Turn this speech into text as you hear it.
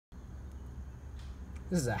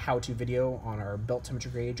This is a how-to video on our belt temperature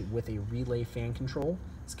gauge with a relay fan control.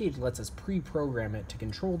 This gauge lets us pre-program it to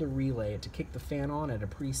control the relay to kick the fan on at a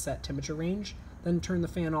preset temperature range, then turn the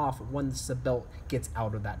fan off once the belt gets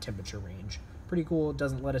out of that temperature range. Pretty cool. It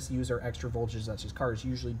doesn't let us use our extra voltage that these cars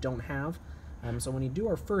usually don't have. So when you do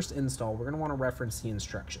our first install, we're going to want to reference the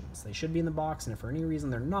instructions. They should be in the box, and if for any reason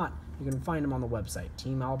they're not, you can find them on the website,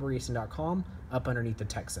 Teamalbaracing.com, up underneath the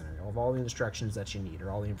tech center. You'll have all the instructions that you need,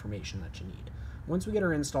 or all the information that you need. Once we get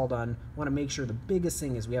our install done, we want to make sure the biggest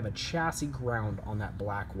thing is we have a chassis ground on that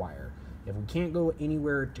black wire. If we can't go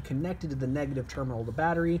anywhere to connect it to the negative terminal of the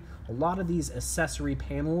battery, a lot of these accessory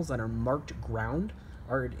panels that are marked ground,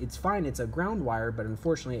 it's fine, it's a ground wire, but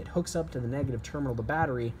unfortunately it hooks up to the negative terminal of the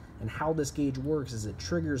battery, and how this gauge works is it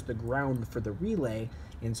triggers the ground for the relay,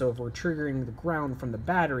 and so if we're triggering the ground from the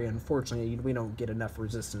battery, unfortunately we don't get enough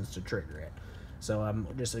resistance to trigger it. So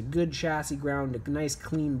just a good chassis ground, a nice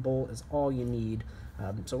clean bolt is all you need.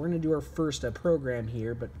 So we're going to do our first program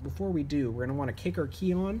here, but before we do, we're going to want to kick our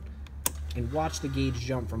key on and watch the gauge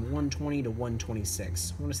jump from 120 to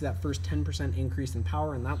 126. We want to see that first 10% increase in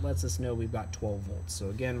power, and that lets us know we've got 12 volts. So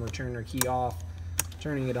again, we're turning our key off,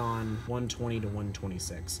 turning it on, 120 to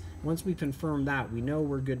 126. Once we confirm that, we know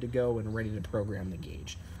we're good to go and ready to program the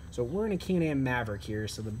gauge. So we're in a Can-Am Maverick here,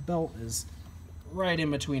 so the belt is right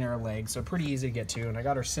in between our legs, so pretty easy to get to, and I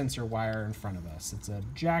got our sensor wire in front of us. It's a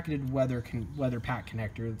jacketed weather pack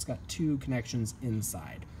connector that's got two connections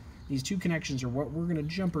inside. These two connections are what we're going to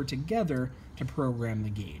jumper together to program the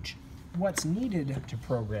gauge. What's needed to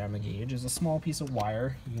program the gauge is a small piece of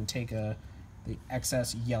wire. You can take the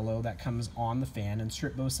excess yellow that comes on the fan and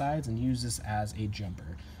strip both sides and use this as a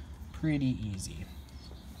jumper. Pretty easy.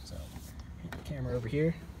 So, hit the camera over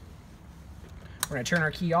here. We're going to turn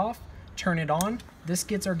our key off, turn it on. This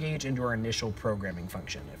gets our gauge into our initial programming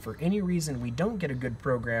function. If for any reason we don't get a good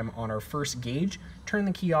program on our first gauge, turn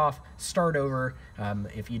the key off, start over.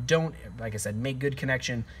 If you don't, like I said, make good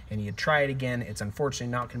connection and you try it again, it's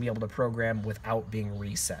unfortunately not going to be able to program without being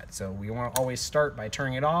reset. So we want to always start by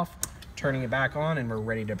turning it off, turning it back on, and we're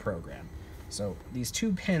ready to program. So these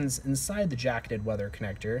two pins inside the jacketed weather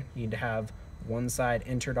connector need to have one side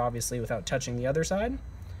entered obviously without touching the other side.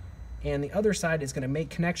 And the other side is going to make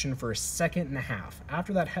connection for a second and a half.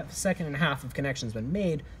 After that second and a half of connection has been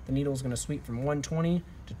made, the needle is going to sweep from 120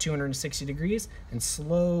 to 260 degrees and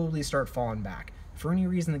slowly start falling back. If for any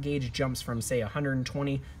reason the gauge jumps from, say,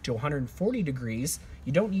 120 to 140 degrees,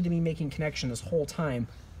 you don't need to be making connection this whole time.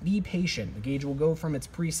 Be patient. The gauge will go from its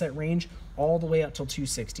preset range all the way up till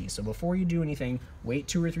 260. So before you do anything, wait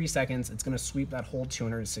 2 or 3 seconds. It's going to sweep that whole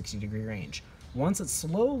 260 degree range. Once it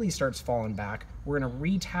slowly starts falling back, we're going to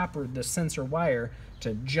re-tapper the sensor wire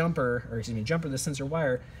to jumper the sensor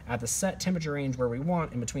wire at the set temperature range where we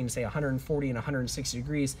want, in between, say, 140 and 160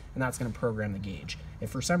 degrees, and that's going to program the gauge.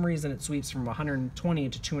 If for some reason it sweeps from 120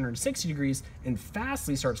 to 260 degrees and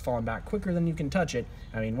fastly starts falling back quicker than you can touch it,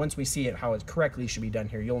 I mean, once we see it how it correctly should be done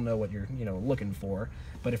here, you'll know what you're looking for.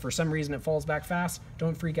 But if for some reason it falls back fast,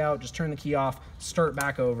 don't freak out, just turn the key off, start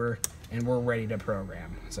back over, and we're ready to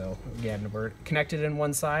program. So again, we're connected in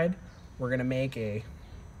one side. We're going to make a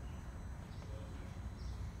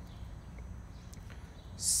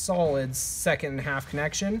solid second and a half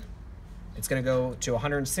connection. It's going to go to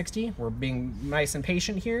 160. We're being nice and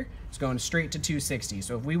patient here. It's going straight to 260.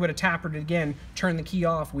 So if we would have tapered it again, turned the key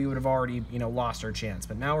off, we would have already, lost our chance.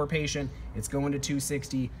 But now we're patient. It's going to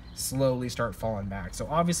 260. Slowly start falling back. So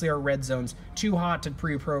obviously our red zone's too hot to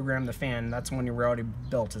pre-program the fan. That's when your already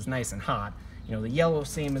built is nice and hot. The yellow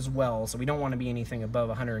same as well, so we don't want to be anything above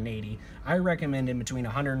 180. I recommend in between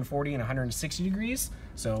 140 and 160 degrees,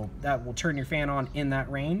 so that will turn your fan on in that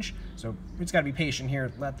range. So we just got to be patient here,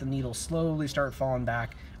 let the needle slowly start falling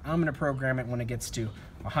back. I'm going to program it when it gets to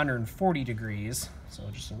 140 degrees, so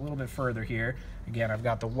just a little bit further here. Again, I've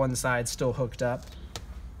got the one side still hooked up.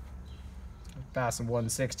 Fasten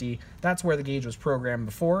 160. That's where the gauge was programmed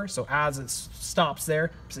before, so as it stops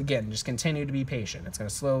there, again, just continue to be patient. It's going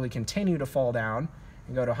to slowly continue to fall down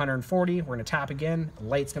and go to 140. We're going to tap again. The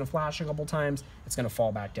light's going to flash a couple times. It's going to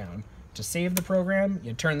fall back down. To save the program,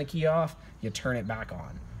 you turn the key off, you turn it back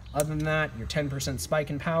on. Other than that, your 10% spike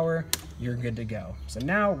in power, you're good to go. So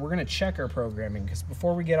now we're going to check our programming, because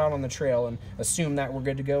before we get out on the trail and assume that we're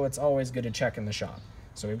good to go, it's always good to check in the shop.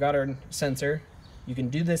 So we've got our sensor. You can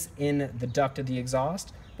do this in the duct of the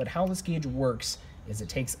exhaust, but how this gauge works is it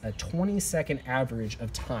takes a 20-second average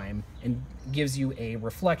of time and gives you a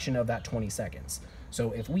reflection of that 20 seconds.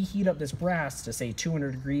 So if we heat up this brass to, say,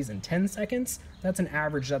 200 degrees in 10 seconds, that's an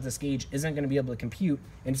average that this gauge isn't going to be able to compute,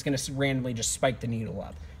 and it's going to randomly just spike the needle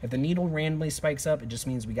up. If the needle randomly spikes up, it just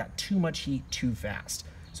means we got too much heat too fast.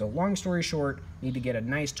 So long story short, you need to get a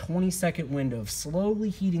nice 20-second window of slowly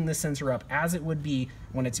heating the sensor up as it would be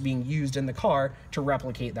when it's being used in the car to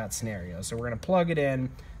replicate that scenario. So we're gonna plug it in.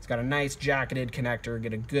 It's got a nice jacketed connector,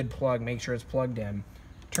 get a good plug, make sure it's plugged in.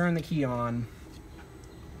 Turn the key on,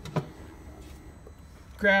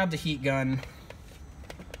 grab the heat gun.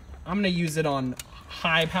 I'm gonna use it on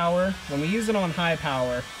high power. When we use it on high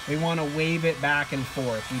power, we wanna wave it back and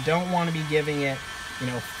forth. We don't wanna be giving it,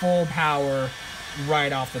 full power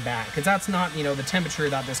right off the bat, because that's not, the temperature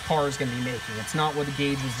that this car is gonna be making. It's not what the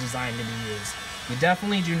gauge was designed to be used. You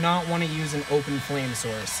definitely do not wanna use an open flame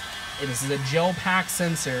source. This is a gel pack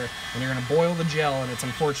sensor, and you're gonna boil the gel, and it's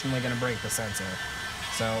unfortunately gonna break the sensor.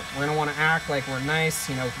 So we're gonna wanna act like we're nice,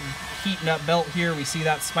 heating up belt here. We see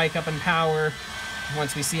that spike up in power.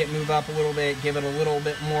 Once we see it move up a little bit, give it a little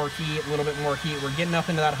bit more heat, We're getting up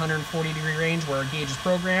into that 140-degree range where our gauge is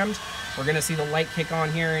programmed. We're gonna see the light kick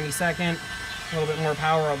on here any second. A little bit more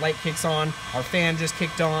power, our light kicks on, our fan just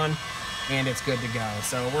kicked on, and it's good to go.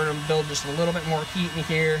 So we're gonna build just a little bit more heat in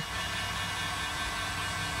here.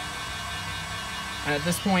 And at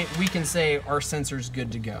this point, we can say our sensor's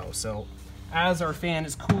good to go. So as our fan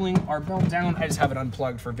is cooling our belt down, I just have it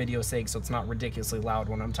unplugged for video's sake so it's not ridiculously loud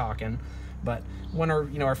when I'm talking. But when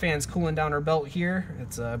our fan's cooling down our belt here,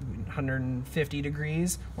 it's 150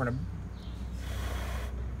 degrees. We're gonna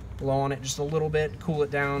blow on it just a little bit, cool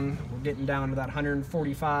it down. We're getting down to that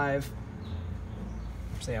 145,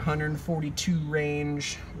 say 142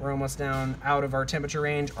 range. We're almost down out of our temperature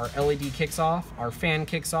range. Our LED kicks off, our fan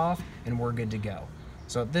kicks off, and we're good to go.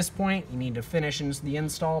 So at this point, you need to finish the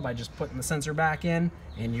install by just putting the sensor back in,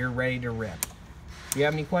 and you're ready to rip. If you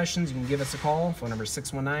have any questions, you can give us a call. Phone number is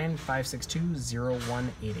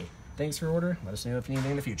 619-562-0180. Thanks for your order. Let us know if you need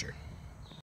anything in the future.